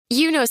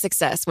You know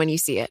success when you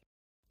see it.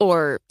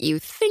 Or you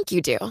think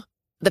you do.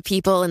 The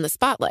people in the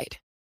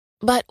spotlight.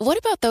 But what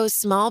about those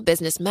small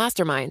business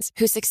masterminds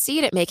who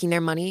succeed at making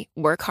their money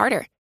work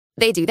harder?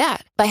 They do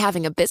that by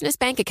having a business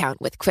bank account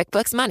with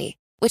QuickBooks Money,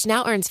 which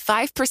now earns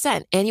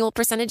 5% annual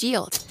percentage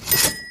yield.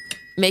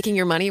 Making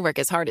your money work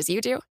as hard as you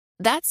do?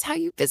 That's how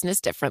you business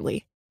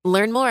differently.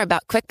 Learn more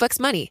about QuickBooks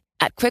Money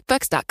at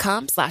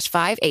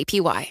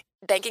quickbooks.com/5APY.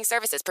 Banking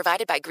services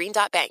provided by Green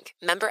Dot Bank.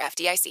 Member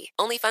FDIC.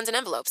 Only funds and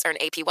envelopes earn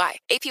APY.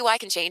 APY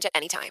can change at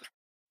any time.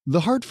 The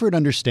Hartford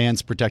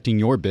understands protecting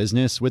your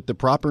business with the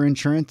proper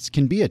insurance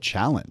can be a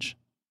challenge.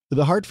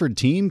 The Hartford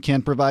team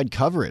can provide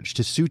coverage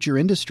to suit your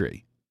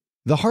industry.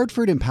 The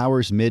Hartford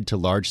empowers mid to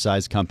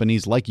large-size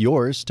companies like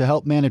yours to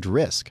help manage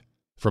risk,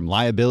 from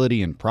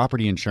liability and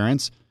property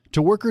insurance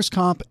to workers'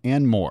 comp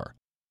and more.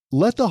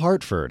 Let The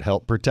Hartford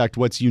help protect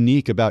what's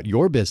unique about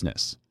your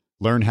business.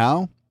 Learn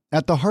how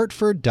at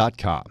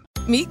thehartford.com.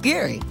 Meet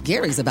Gary.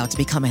 Gary's about to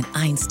become an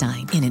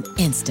Einstein in an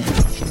instant.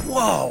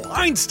 Whoa,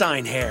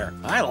 Einstein hair.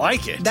 I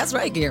like it. That's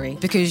right, Gary,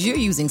 because you're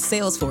using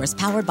Salesforce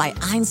powered by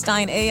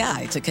Einstein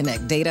AI to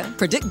connect data,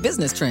 predict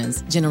business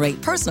trends,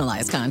 generate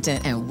personalized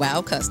content, and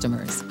wow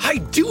customers. I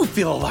do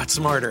feel a lot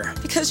smarter.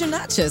 Because you're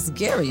not just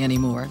Gary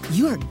anymore.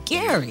 You're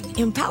Gary,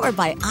 empowered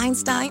by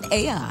Einstein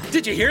AI.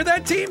 Did you hear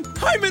that, team?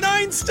 I'm an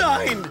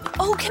Einstein.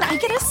 Oh, can I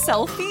get a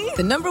selfie?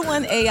 The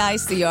 #1 AI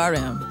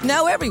CRM.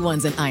 Now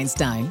everyone's an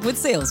Einstein with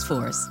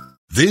Salesforce.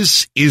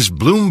 This is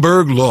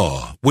Bloomberg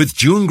Law with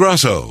June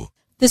Grosso.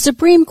 The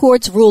Supreme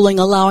Court's ruling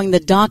allowing the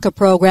DACA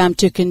program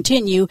to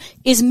continue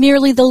is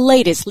merely the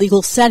latest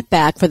legal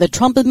setback for the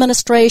Trump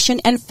administration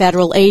and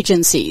federal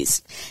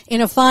agencies. In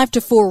a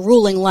 5-4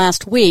 ruling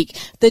last week,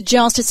 the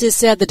justices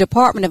said the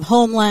Department of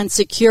Homeland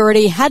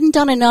Security hadn't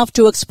done enough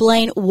to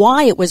explain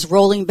why it was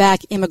rolling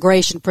back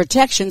immigration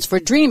protections for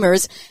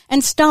Dreamers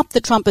and stop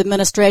the Trump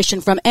administration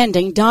from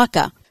ending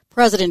DACA.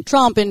 President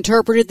Trump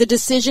interpreted the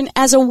decision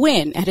as a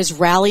win at his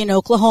rally in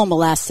Oklahoma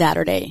last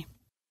Saturday.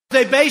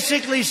 They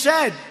basically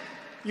said,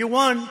 you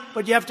won,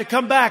 but you have to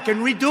come back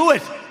and redo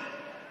it.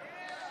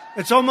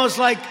 It's almost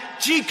like,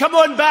 gee, come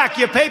on back,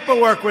 your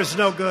paperwork was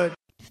no good.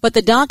 But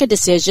the DACA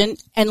decision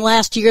and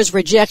last year's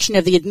rejection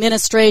of the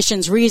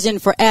administration's reason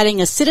for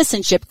adding a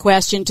citizenship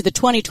question to the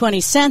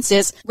 2020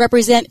 census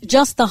represent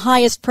just the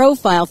highest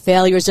profile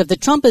failures of the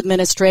Trump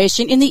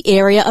administration in the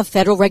area of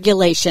federal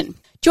regulation.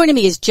 Joining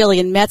me is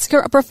Jillian Metzger,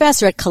 a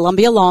professor at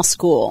Columbia Law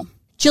School.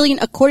 Jillian,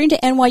 according to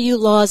NYU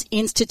Law's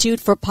Institute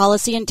for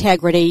Policy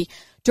Integrity,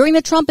 during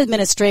the Trump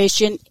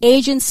administration,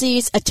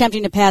 agencies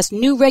attempting to pass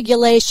new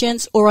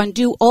regulations or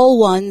undo old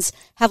ones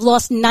have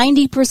lost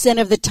 90%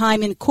 of the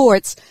time in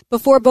courts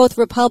before both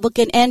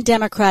Republican and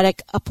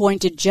Democratic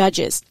appointed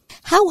judges.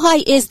 How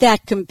high is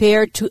that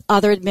compared to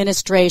other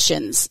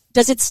administrations?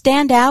 Does it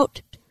stand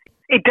out?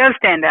 It does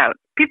stand out.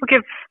 People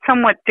give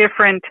somewhat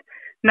different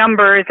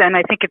numbers, and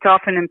I think it's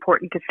often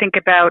important to think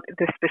about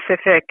the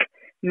specific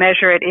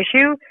measure at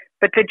issue.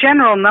 But the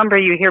general number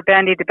you hear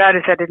bandied about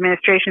is that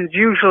administrations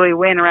usually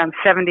win around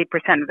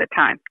 70% of the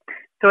time.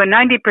 So a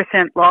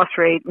 90% loss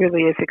rate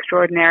really is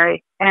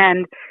extraordinary.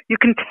 And you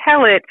can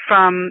tell it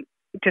from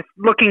just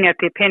looking at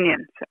the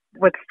opinions.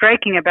 What's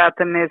striking about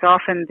them is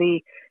often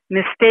the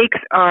mistakes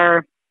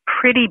are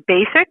pretty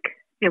basic.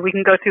 You know, we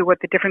can go through what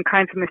the different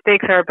kinds of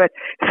mistakes are, but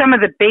some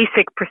of the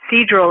basic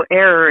procedural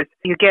errors,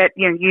 you get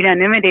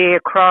unanimity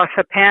across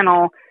a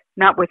panel,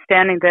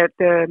 notwithstanding that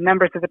the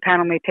members of the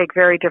panel may take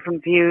very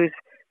different views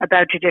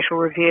about judicial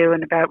review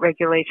and about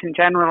regulation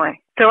generally.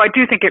 So I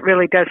do think it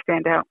really does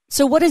stand out.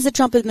 So what is the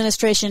Trump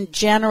administration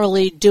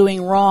generally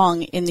doing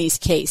wrong in these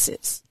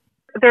cases?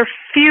 There are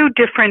a few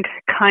different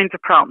kinds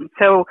of problems.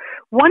 So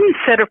one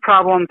set of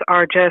problems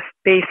are just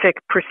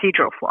basic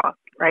procedural flaws,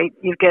 right?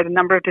 You get a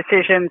number of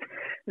decisions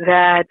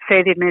that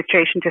say the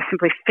administration just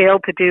simply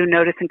failed to do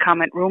notice and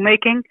comment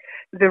rulemaking.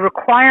 The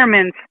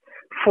requirements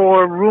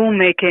for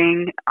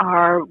rulemaking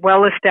are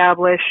well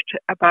established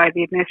by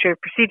the Administrative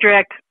Procedure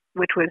Act,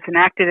 which was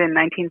enacted in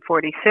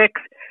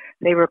 1946.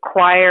 They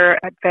require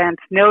advance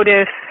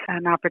notice,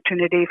 an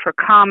opportunity for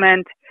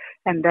comment,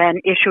 and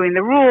then issuing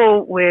the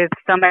rule with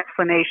some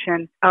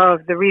explanation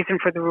of the reason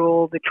for the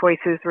rule, the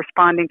choices,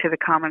 responding to the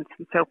comments,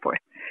 and so forth.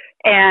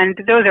 And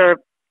those are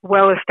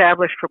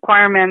well-established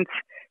requirements,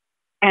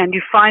 and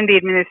you find the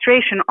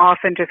administration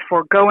often just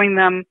foregoing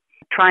them,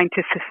 trying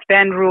to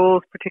suspend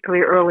rules,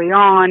 particularly early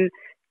on,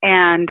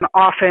 and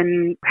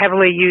often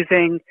heavily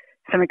using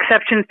some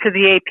exceptions to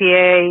the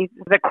APA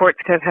that courts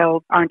have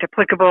held aren't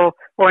applicable,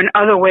 or in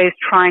other ways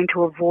trying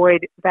to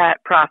avoid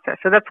that process.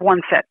 So that's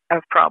one set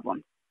of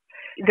problems.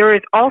 There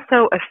is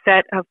also a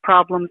set of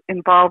problems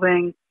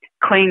involving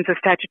claims of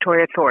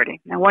statutory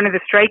authority. Now, one of the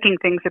striking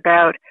things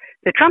about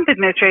the Trump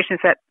administration is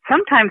that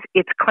sometimes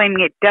it's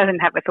claiming it doesn't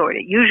have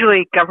authority.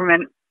 Usually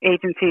government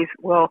agencies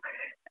will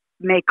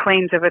make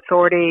claims of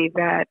authority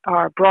that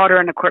are broader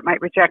and the court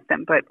might reject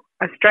them. But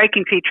a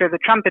striking feature of the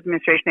Trump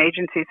administration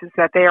agencies is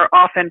that they are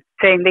often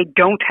saying they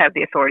don't have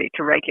the authority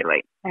to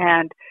regulate.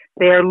 And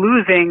they are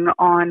losing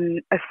on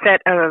a set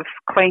of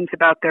claims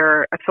about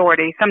their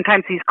authority.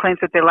 Sometimes these claims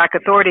that they lack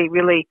authority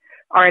really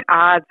are at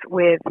odds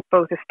with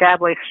both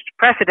established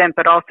precedent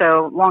but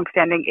also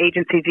longstanding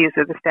agency views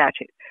of the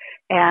statute.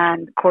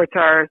 And courts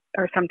are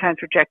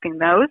sometimes rejecting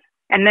those.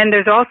 And then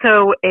there's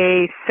also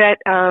a set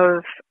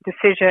of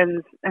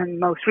decisions, and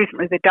most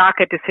recently the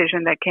DACA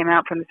decision that came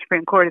out from the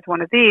Supreme Court is one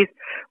of these,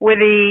 where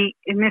the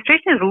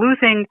administration is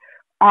losing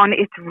on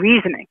its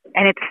reasoning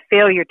and its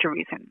failure to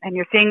reason. And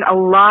you're seeing a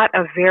lot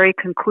of very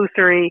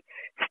conclusory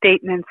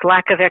statements,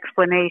 lack of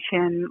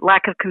explanation,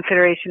 lack of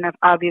consideration of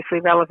obviously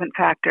relevant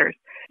factors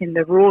in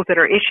the rules that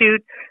are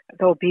issued.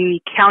 There'll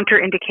be counter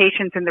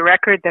indications in the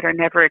record that are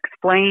never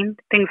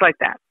explained, things like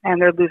that.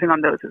 And they're losing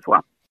on those as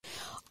well.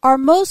 Are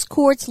most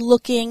courts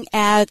looking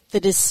at the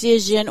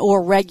decision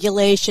or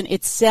regulation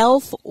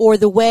itself, or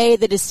the way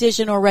the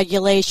decision or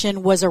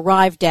regulation was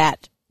arrived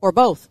at, or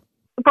both?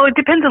 Well, it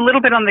depends a little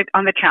bit on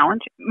the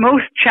challenge.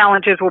 Most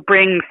challenges will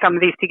bring some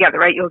of these together,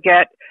 right? You'll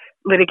get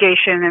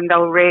litigation and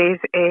they'll raise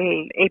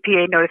a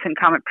APA notice and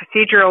comment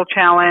procedural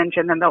challenge,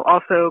 and then they'll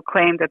also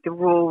claim that the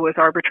rule was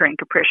arbitrary and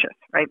capricious,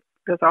 right?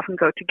 Those often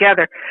go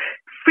together.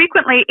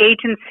 Frequently,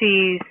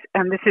 agencies,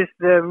 and this is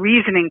the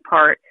reasoning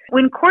part,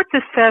 when courts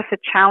assess a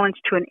challenge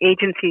to an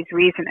agency's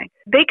reasoning,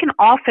 they can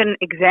often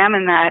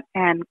examine that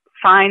and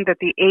find that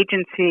the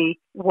agency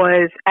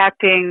was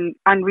acting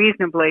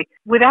unreasonably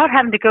without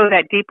having to go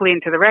that deeply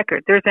into the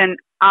record. There's an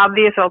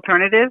obvious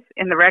alternative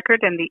in the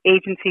record, and the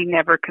agency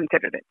never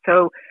considered it.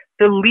 So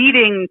the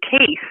leading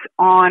case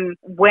on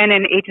when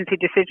an agency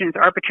decision is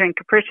arbitrary and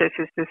capricious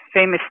is this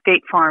famous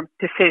State Farm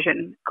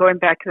decision going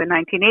back to the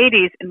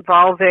 1980s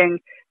involving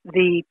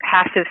the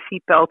passive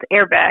seatbelt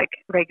airbag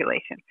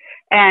regulation.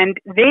 And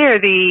there,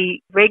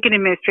 the Reagan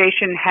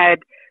administration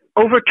had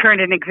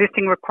overturned an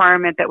existing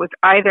requirement that was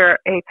either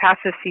a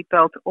passive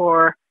seatbelt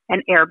or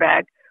an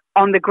airbag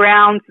on the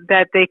grounds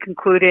that they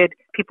concluded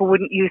people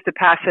wouldn't use the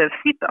passive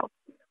seatbelt.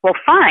 Well,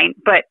 fine,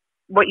 but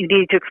what you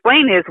need to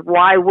explain is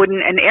why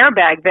wouldn't an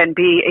airbag then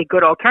be a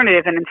good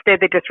alternative? And instead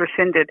they just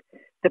rescinded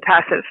the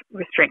passive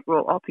restraint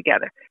rule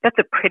altogether. That's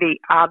a pretty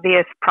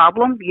obvious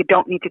problem. You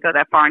don't need to go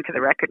that far into the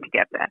record to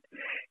get that.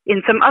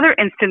 In some other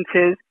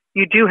instances,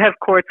 you do have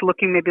courts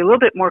looking maybe a little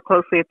bit more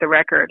closely at the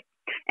record.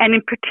 And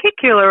in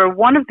particular,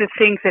 one of the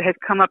things that has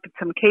come up in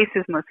some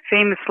cases, most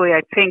famously,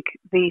 I think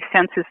the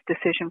census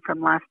decision from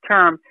last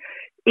term,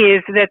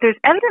 is that there's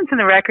evidence in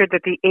the record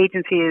that the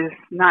agency is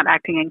not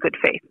acting in good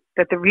faith,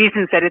 that the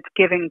reasons that it's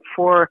giving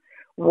for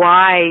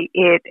why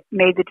it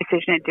made the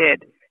decision it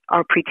did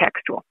are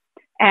pretextual.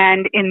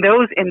 And in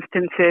those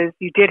instances,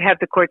 you did have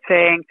the court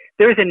saying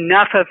there's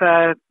enough of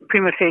a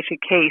prima facie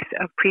case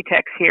of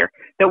pretext here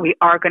that we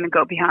are going to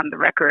go beyond the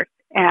record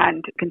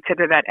and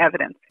consider that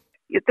evidence.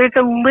 There's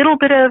a little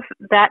bit of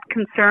that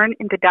concern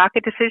in the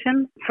DACA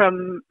decision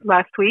from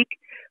last week,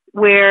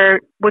 where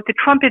what the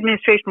Trump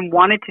administration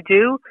wanted to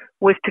do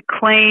was to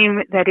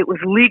claim that it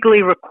was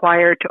legally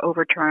required to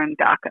overturn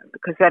DACA,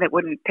 because then it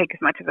wouldn't take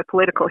as much of a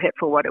political hit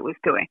for what it was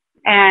doing.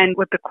 And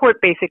what the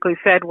court basically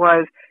said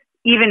was,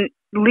 even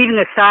leaving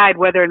aside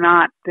whether or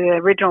not the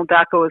original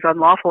DACA was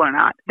unlawful or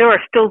not, there are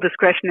still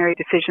discretionary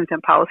decisions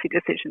and policy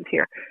decisions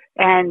here.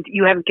 And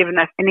you haven't given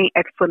us any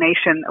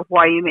explanation of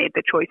why you made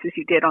the choices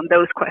you did on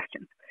those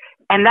questions.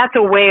 And that's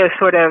a way of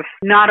sort of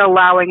not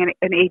allowing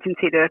an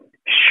agency to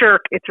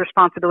shirk its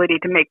responsibility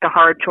to make the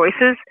hard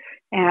choices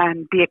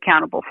and be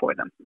accountable for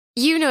them.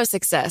 You know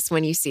success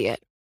when you see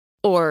it.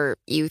 Or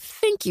you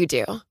think you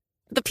do.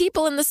 The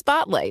people in the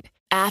spotlight,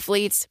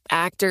 athletes,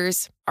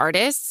 actors,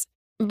 artists.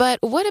 But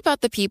what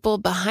about the people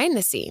behind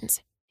the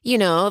scenes? You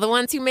know, the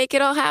ones who make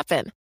it all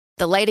happen.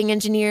 The lighting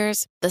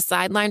engineers, the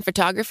sideline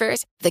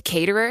photographers, the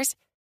caterers.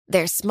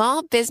 They're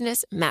small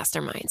business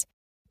masterminds.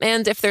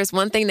 And if there's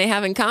one thing they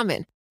have in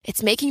common,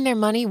 it's making their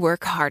money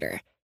work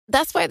harder.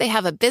 That's why they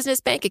have a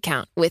business bank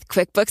account with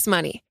QuickBooks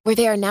Money, where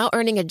they are now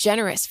earning a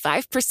generous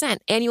 5%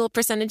 annual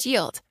percentage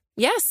yield.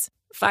 Yes,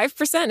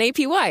 5%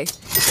 APY.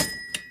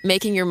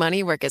 Making your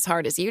money work as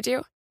hard as you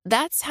do?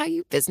 That's how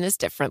you business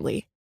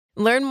differently.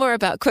 Learn more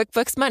about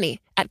QuickBooks Money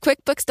at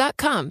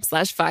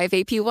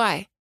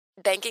quickbooks.com/5APY.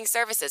 Banking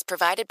services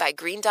provided by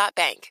Green Dot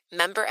Bank,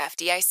 member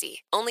FDIC.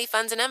 Only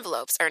funds and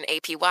envelopes earn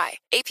APY.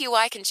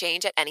 APY can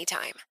change at any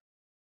time.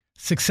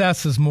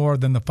 Success is more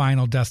than the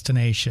final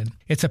destination.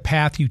 It's a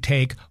path you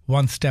take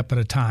one step at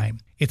a time.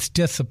 It's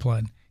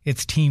discipline,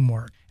 it's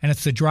teamwork, and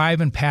it's the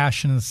drive and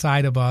passion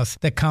inside of us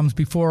that comes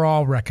before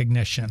all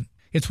recognition.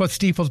 It's what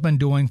Stifel's been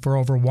doing for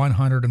over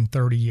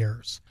 130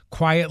 years.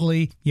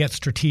 Quietly, yet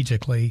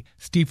strategically,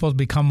 Stifel's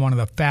become one of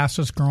the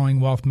fastest growing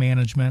wealth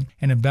management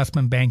and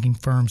investment banking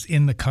firms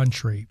in the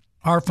country.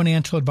 Our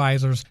financial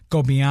advisors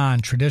go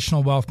beyond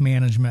traditional wealth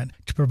management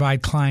to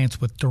provide clients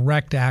with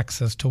direct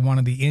access to one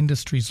of the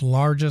industry's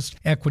largest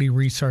equity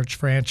research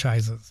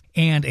franchises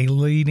and a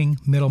leading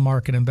middle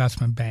market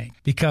investment bank,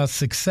 because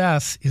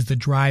success is the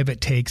drive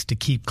it takes to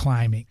keep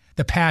climbing,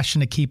 the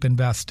passion to keep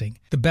investing,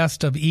 the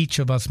best of each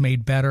of us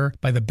made better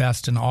by the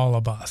best in all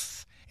of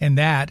us. And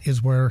that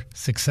is where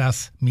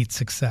success meets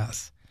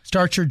success.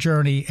 Start your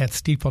journey at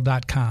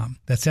Stifel.com.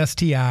 That's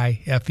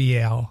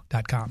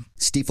Stifel.com.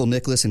 Stifel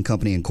Nicholas and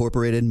Company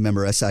Incorporated,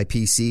 member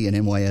SIPC and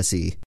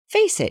NYSE.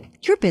 Face it,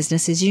 your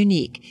business is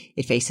unique.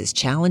 It faces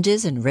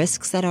challenges and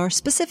risks that are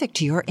specific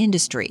to your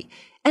industry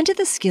and to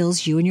the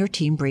skills you and your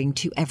team bring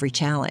to every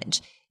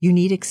challenge. You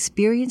need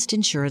experienced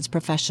insurance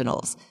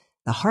professionals.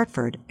 The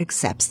Hartford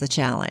accepts the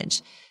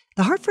challenge.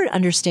 The Hartford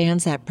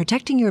understands that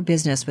protecting your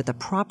business with the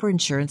proper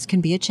insurance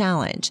can be a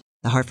challenge.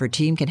 The Hartford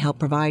team can help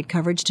provide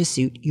coverage to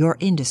suit your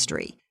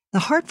industry. The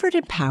Hartford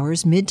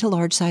empowers mid to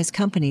large-size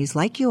companies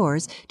like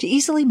yours to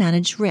easily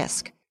manage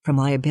risk, from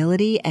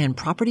liability and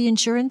property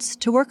insurance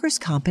to workers'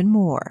 comp and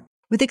more.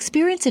 With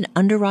experience in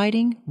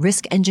underwriting,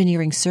 risk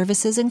engineering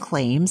services, and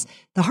claims,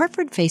 the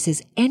Hartford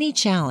faces any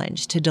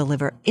challenge to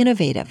deliver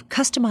innovative,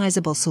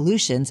 customizable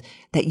solutions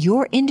that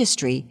your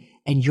industry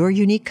and your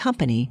unique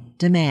company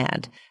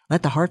demand.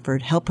 Let the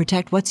Hartford help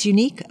protect what's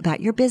unique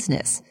about your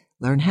business.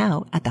 Learn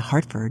how at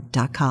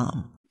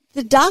thehartford.com.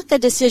 The DACA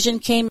decision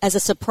came as a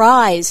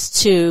surprise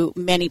to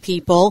many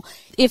people.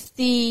 If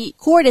the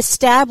court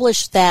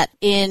established that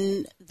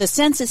in the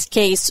census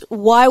case,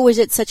 why was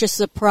it such a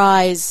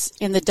surprise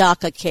in the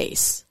DACA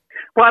case?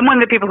 Well, I'm one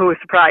of the people who was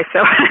surprised,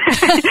 so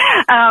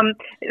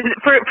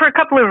for a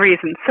couple of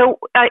reasons. So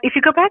if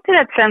you go back to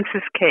that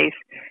census case,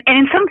 and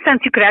in some sense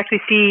you could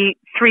actually see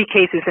three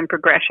cases in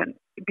progression.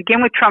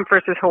 Begin with Trump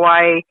versus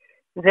Hawaii,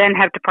 then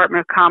have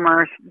Department of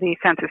Commerce, the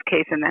census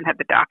case, and then have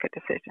the DACA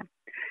decision.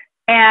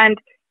 And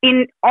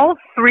in all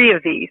three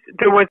of these,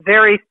 there was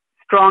very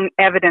strong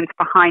evidence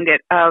behind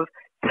it of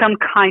some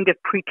kind of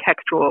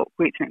pretextual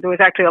reasoning. There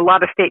was actually a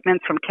lot of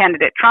statements from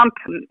candidate Trump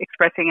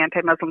expressing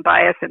anti-Muslim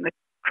bias in the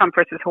Trump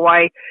versus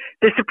Hawaii.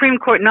 The Supreme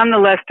Court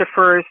nonetheless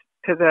defers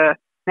to the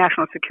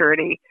national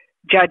security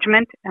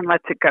judgment and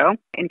lets it go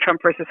in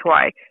Trump versus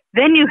Hawaii.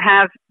 Then you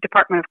have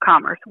Department of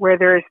Commerce, where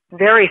there's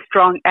very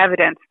strong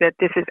evidence that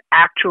this is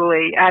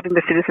actually, adding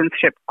the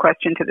citizenship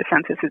question to the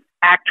census, is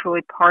actually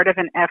part of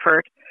an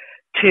effort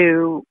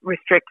to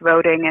restrict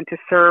voting and to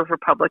serve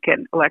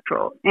Republican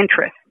electoral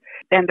interests.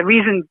 And the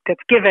reason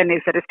that's given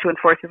is that it's to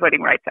enforce the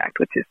Voting Rights Act,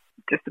 which is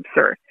just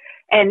absurd.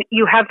 And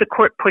you have the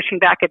court pushing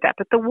back at that.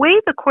 But the way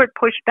the court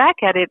pushed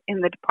back at it in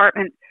the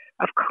Department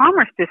of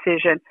Commerce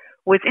decision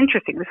was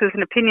interesting. This was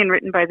an opinion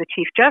written by the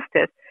Chief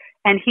Justice,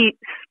 and he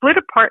split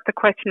apart the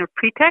question of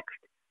pretext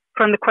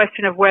from the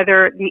question of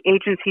whether the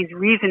agency's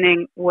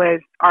reasoning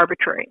was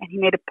arbitrary. And he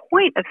made a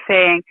point of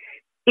saying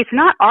it's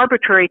not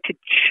arbitrary to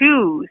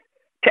choose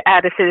to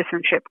add a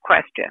citizenship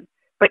question,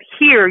 but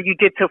here you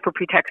did so for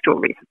pretextual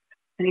reasons.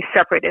 And he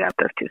separated out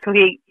those two. So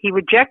he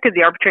rejected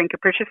the arbitrary and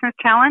capriciousness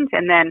challenge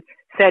and then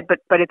said,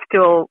 but it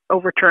still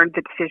overturned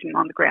the decision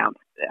on the grounds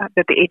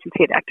that the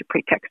agency had acted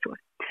pretextually.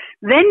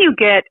 Then you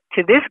get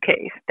to this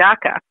case,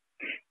 DACA,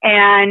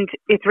 and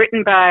it's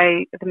written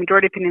by, the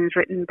majority opinion is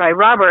written by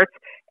Roberts,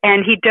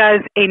 and he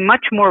does a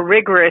much more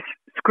rigorous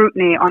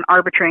scrutiny on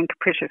arbitrary and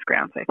capricious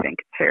grounds, I think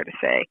it's fair to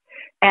say,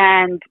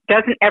 and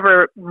doesn't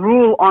ever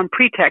rule on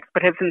pretext,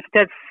 but has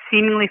instead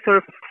seemingly sort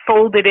of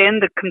folded in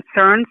the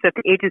concerns that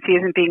the agency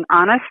isn't being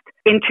honest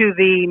into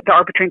the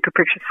arbitrary and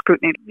capricious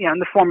scrutiny, in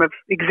the form of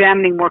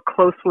examining more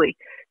closely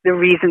the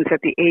reasons that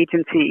the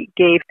agency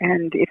gave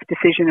and its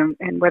decision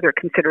and whether it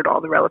considered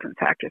all the relevant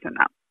factors or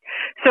not.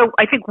 So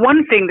I think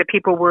one thing that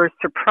people were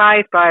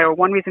surprised by, or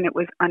one reason it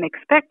was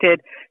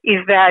unexpected, is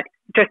that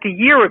just a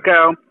year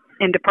ago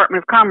in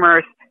Department of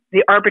Commerce,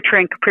 the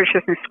arbitrary and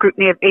capriciousness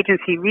scrutiny of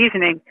agency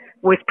reasoning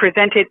was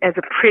presented as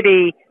a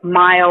pretty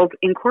mild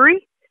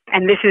inquiry.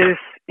 And this is,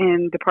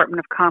 in Department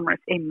of Commerce,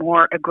 a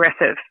more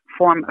aggressive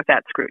form of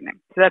that scrutiny.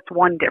 So that's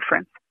one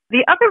difference.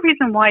 The other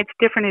reason why it's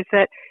different is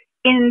that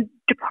in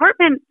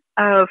Department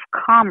of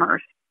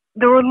Commerce,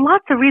 there were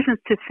lots of reasons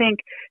to think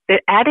that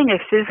adding a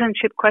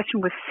citizenship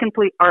question was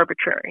simply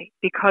arbitrary,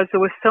 because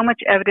there was so much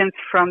evidence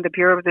from the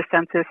Bureau of the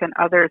Census and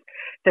others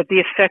that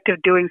the effect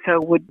of doing so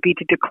would be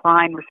to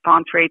decline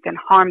response rates and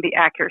harm the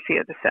accuracy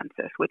of the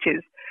census, which is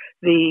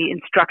the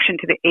instruction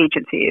to the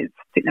agency, is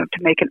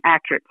to make an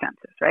accurate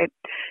census, right?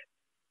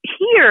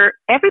 Here,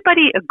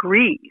 everybody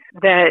agrees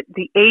that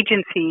the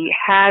agency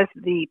has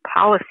the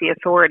policy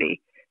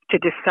authority to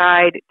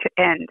decide to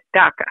end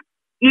DACA.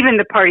 Even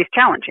the parties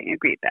challenging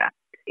agreed that.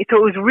 So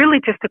it was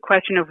really just a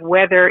question of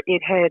whether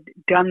it had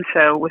done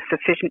so with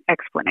sufficient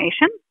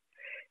explanation.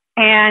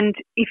 And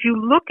if you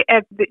look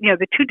at the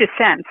two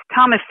dissents,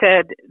 Thomas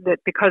said that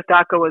because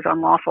DACA was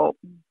unlawful,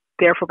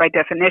 therefore by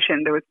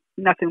definition there was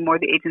nothing more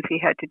the agency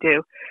had to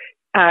do.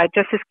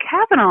 Justice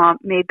Kavanaugh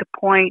made the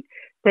point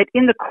that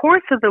in the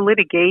course of the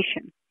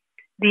litigation,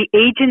 the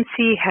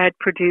agency had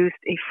produced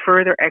a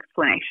further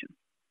explanation.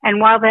 And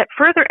while that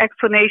further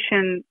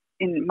explanation,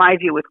 in my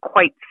view, was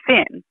quite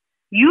thin,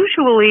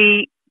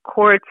 usually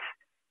courts,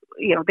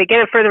 they get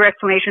a further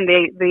explanation,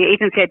 the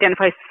agency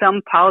identifies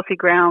some policy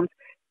grounds.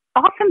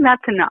 Often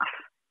that's enough.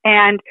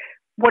 And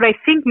what I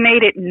think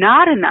made it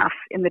not enough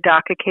in the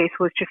DACA case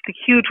was just the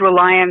huge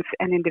reliance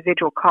and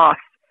individual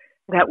costs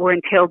that were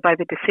entailed by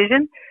the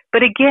decision.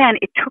 But again,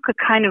 it took a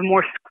kind of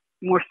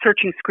more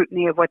searching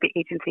scrutiny of what the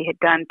agency had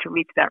done to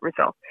reach that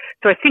result.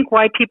 So I think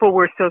why people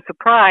were so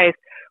surprised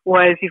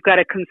was you've got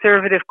a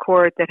conservative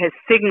court that has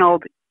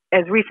signaled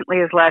as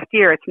recently as last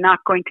year it's not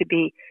going to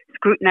be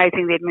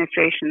scrutinizing the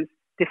administration's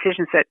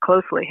decision set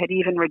closely, had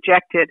even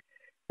rejected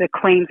the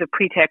claims of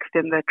pretext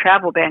in the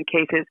travel ban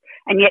cases,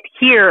 and yet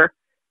here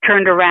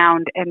turned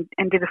around and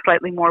did a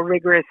slightly more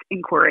rigorous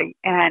inquiry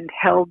and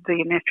held the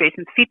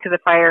administration's feet to the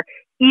fire,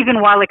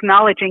 even while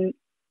acknowledging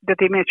that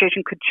the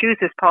administration could choose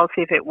this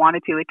policy if it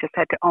wanted to. It just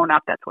had to own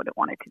up that's what it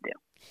wanted to do.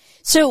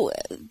 So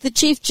the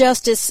Chief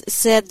Justice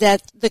said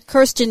that the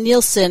Kirstjen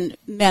Nielsen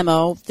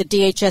memo, the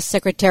DHS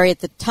secretary at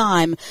the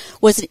time,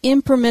 was an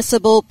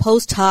impermissible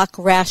post hoc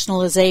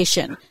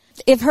rationalization.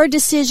 If her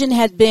decision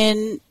had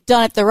been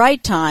done at the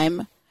right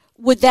time,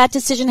 would that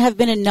decision have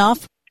been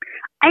enough?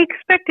 I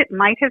expect it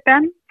might have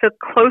been. It's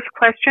a close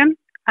question.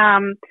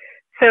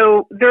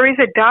 So there is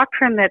a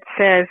doctrine that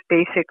says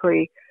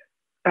basically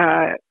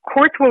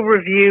courts will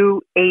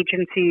review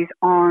agencies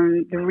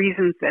on the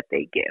reasons that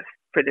they give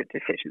for their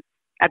decisions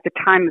at the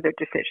time of their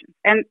decision.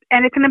 And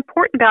it's an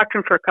important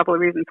doctrine for a couple of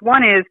reasons.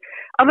 One is,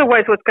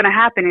 otherwise what's going to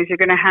happen is you're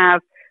going to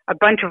have a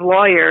bunch of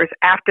lawyers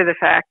after the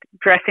fact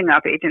dressing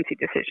up agency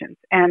decisions.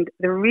 And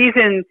the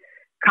reason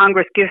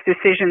Congress gives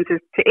decisions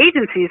to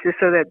agencies is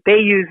so that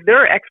they use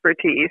their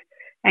expertise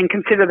and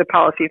consider the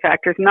policy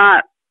factors,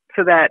 not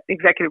so that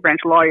executive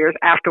branch lawyers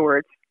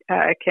afterwards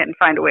can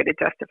find a way to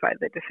justify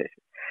the decision.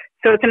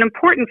 So it's an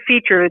important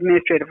feature of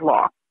administrative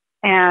law,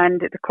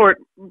 and the court,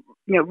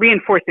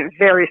 reinforced it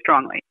very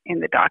strongly in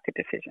the DACA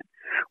decision.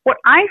 What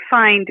I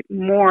find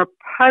more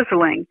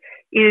puzzling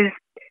is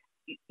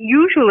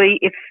usually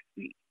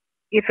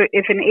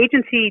if an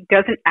agency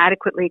doesn't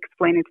adequately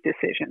explain its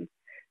decision,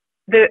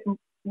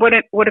 what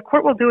a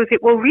court will do is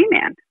it will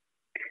remand.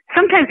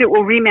 Sometimes it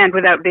will remand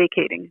without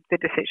vacating the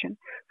decision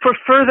for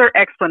further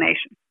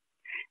explanation.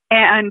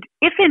 And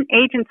if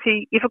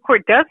a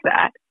court does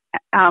that,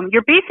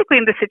 you're basically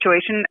in the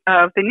situation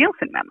of the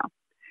Nielsen memo.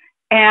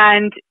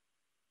 And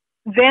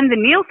then the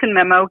Nielsen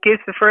memo gives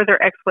the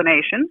further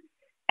explanation,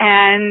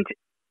 and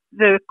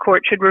the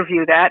court should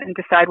review that and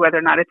decide whether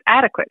or not it's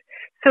adequate.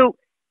 So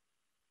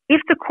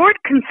if the court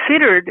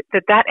considered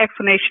that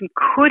explanation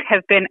could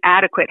have been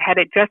adequate had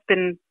it just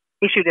been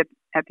issued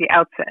at the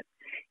outset,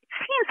 it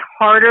seems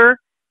harder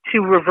to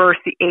reverse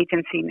the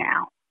agency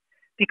now,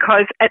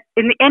 because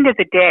in the end of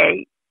the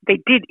day, they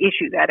did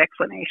issue that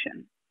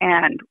explanation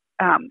and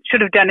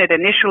should have done it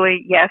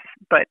initially, yes,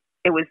 but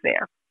it was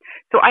there.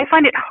 So I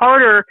find it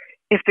harder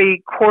if the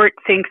court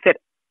thinks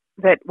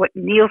that what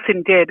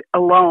Nielsen did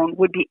alone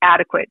would be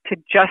adequate to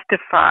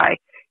justify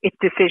its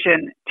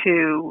decision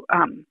to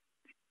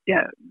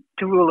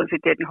rule as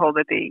it did and hold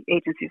that the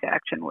agency's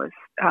action was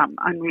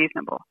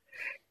unreasonable.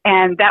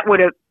 And that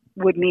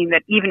would mean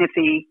that even if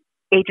the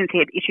agency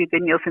had issued the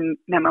Nielsen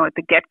memo at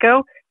the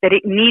get-go, that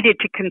it needed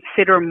to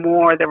consider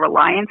more the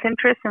reliance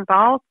interests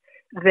involved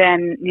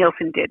than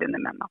Nielsen did in the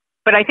memo.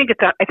 But I think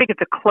it's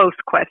a close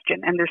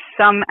question, and there's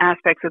some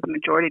aspects of the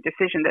majority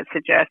decision that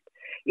suggest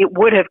it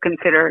would have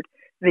considered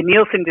the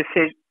Nielsen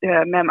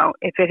memo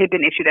if it had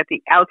been issued at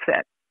the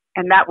outset,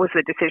 and that was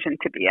the decision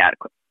to be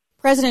adequate.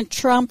 President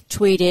Trump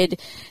tweeted,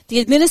 "The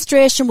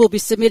administration will be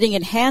submitting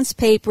enhanced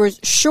papers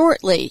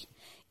shortly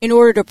in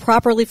order to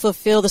properly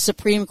fulfill the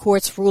Supreme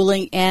Court's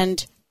ruling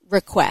and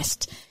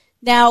request."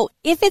 Now,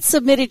 if it's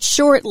submitted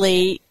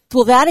shortly,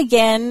 will that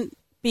again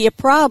be a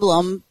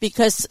problem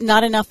because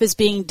not enough is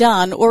being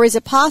done, or is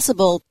it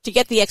possible to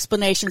get the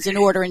explanations in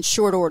order in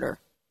short order?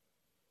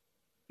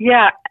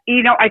 Yeah,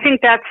 I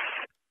think that's,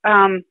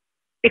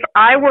 if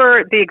I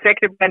were the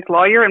executive branch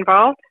lawyer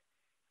involved,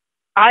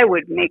 I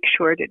would make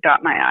sure to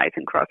dot my I's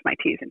and cross my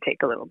T's and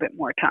take a little bit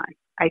more time.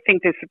 I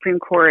think the Supreme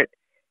Court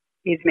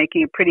is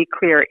making it pretty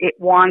clear it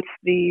wants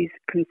these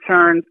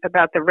concerns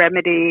about the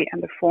remedy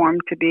and the form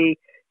to be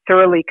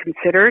thoroughly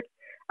considered.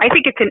 I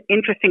think it's an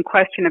interesting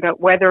question about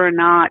whether or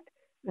not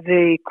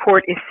the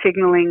court is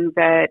signaling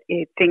that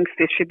it thinks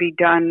this should be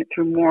done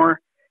through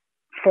more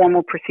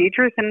formal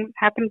procedures than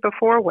happened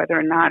before, whether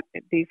or not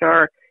these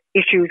are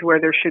issues where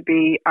there should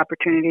be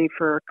opportunity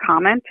for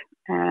comment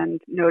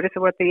and notice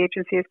of what the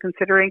agency is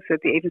considering so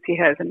that the agency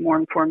has a more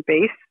informed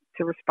base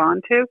to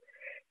respond to.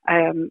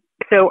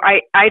 So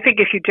I think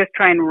if you just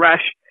try and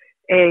rush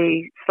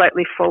a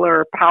slightly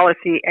fuller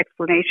policy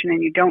explanation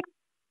and you don't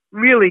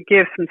really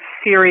give some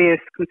serious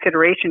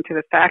consideration to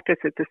the factors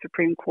that the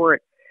Supreme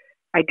Court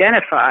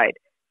identified,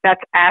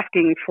 that's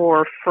asking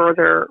for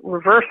further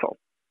reversal.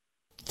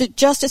 The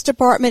Justice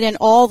Department and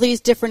all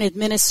these different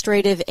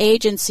administrative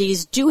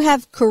agencies do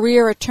have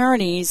career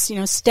attorneys,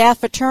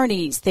 staff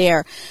attorneys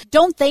there.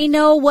 Don't they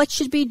know what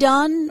should be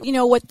done,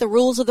 what the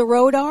rules of the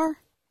road are?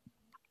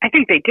 I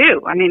think they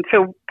do.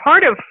 So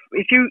part of,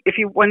 if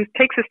one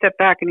takes a step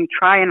back and you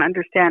try and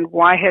understand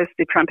why has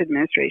the Trump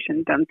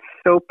administration done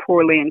so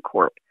poorly in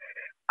court,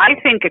 I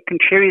think a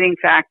contributing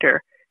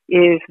factor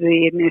is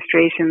the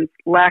administration's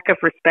lack of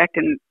respect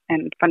and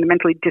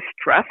fundamentally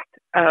distrust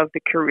of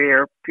the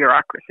career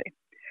bureaucracy.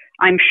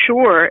 I'm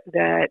sure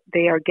that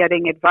they are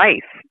getting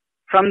advice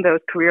from those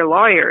career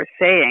lawyers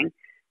saying,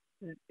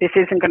 this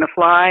isn't going to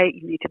fly,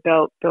 you need to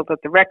build up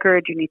the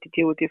record, you need to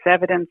deal with this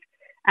evidence.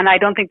 And I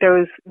don't think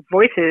those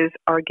voices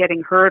are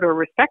getting heard or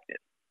respected.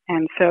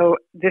 And so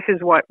this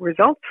is what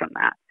results from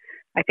that.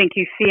 I think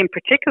you see in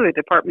particular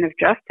the Department of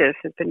Justice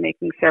has been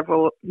making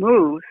several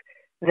moves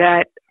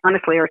that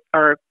honestly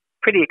are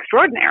pretty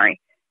extraordinary.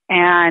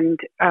 And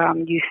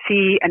you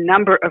see a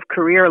number of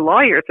career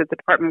lawyers at the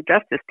Department of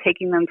Justice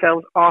taking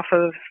themselves off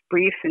of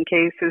briefs and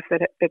cases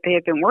that they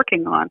have been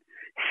working on,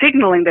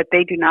 signaling that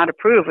they do not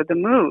approve of the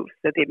moves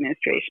that the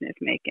administration is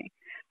making.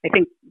 I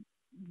think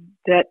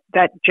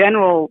that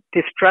general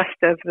distrust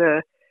of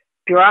the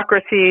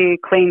bureaucracy,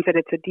 claims that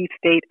it's a deep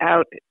state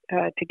out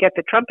to get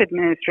the Trump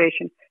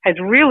administration, has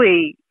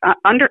really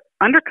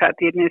undercut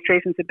the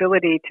administration's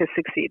ability to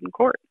succeed in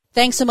court.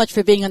 Thanks so much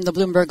for being on the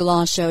Bloomberg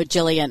Law Show,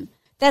 Jillian.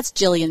 That's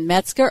Jillian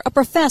Metzger, a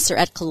professor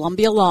at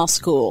Columbia Law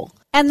School.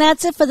 And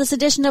that's it for this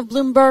edition of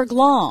Bloomberg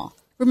Law.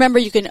 Remember,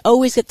 you can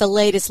always get the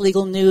latest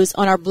legal news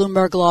on our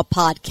Bloomberg Law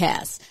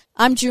podcast.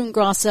 I'm June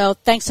Grosso.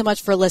 Thanks so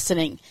much for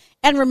listening.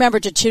 And remember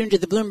to tune to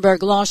the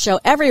Bloomberg Law Show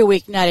every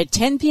weeknight at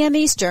 10 p.m.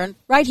 Eastern,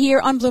 right here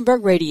on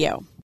Bloomberg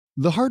Radio.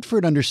 The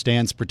Hartford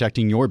understands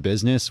protecting your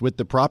business with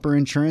the proper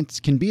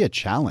insurance can be a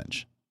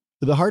challenge.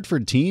 The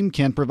Hartford team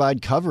can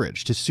provide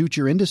coverage to suit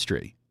your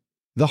industry.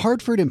 The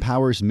Hartford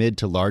empowers mid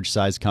to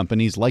large-size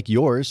companies like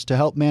yours to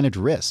help manage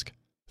risk,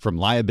 from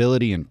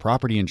liability and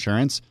property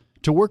insurance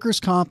to workers'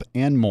 comp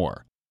and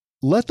more.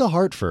 Let The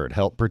Hartford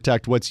help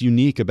protect what's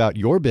unique about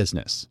your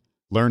business.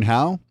 Learn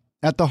how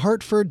at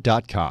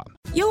thehartford.com.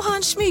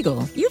 Johann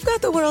Schmiegel, you've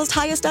got the world's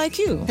highest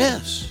IQ.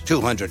 Yes,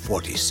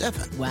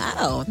 247.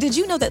 Wow. Did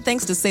you know that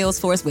thanks to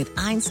Salesforce with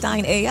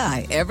Einstein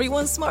AI,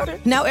 everyone's smarter?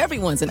 Now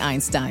everyone's an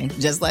Einstein,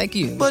 just like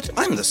you. But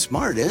I'm the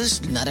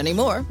smartest. Not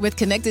anymore. With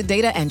connected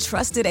data and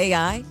trusted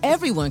AI,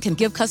 everyone can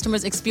give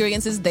customers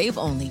experiences they've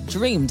only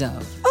dreamed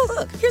of. Oh,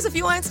 look, here's a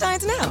few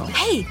Einsteins now.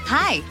 Hey,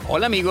 hi.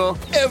 Hola, amigo.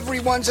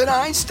 Everyone's an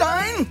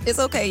Einstein? It's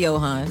okay,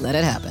 Johann. Let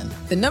it happen.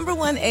 The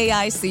 #1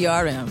 AI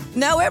CRM.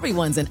 Now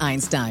everyone's an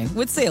Einstein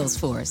with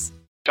Salesforce.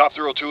 Top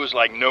Thrill 2 is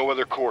like no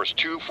other course.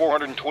 2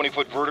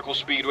 420-foot vertical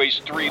speedways,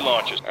 3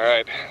 launches. All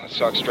right, let's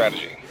talk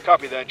strategy.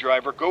 Copy that,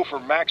 driver. Go for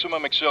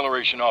maximum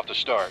acceleration off the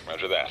start.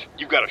 Roger that.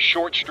 You've got a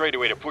short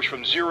straightaway to push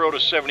from 0 to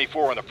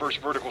 74 on the first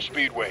vertical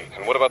speedway.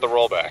 And what about the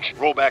rollback?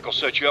 Rollback will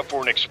set you up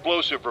for an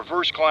explosive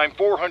reverse climb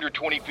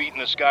 420 feet in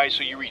the sky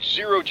so you reach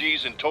 0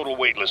 G's in total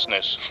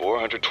weightlessness.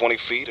 420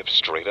 feet of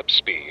straight-up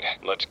speed.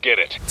 Let's get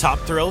it. Top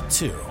Thrill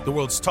 2, the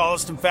world's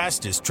tallest and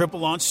fastest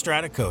triple-launch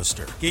strata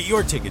coaster. Get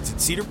your tickets at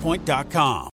cedarpoint.com.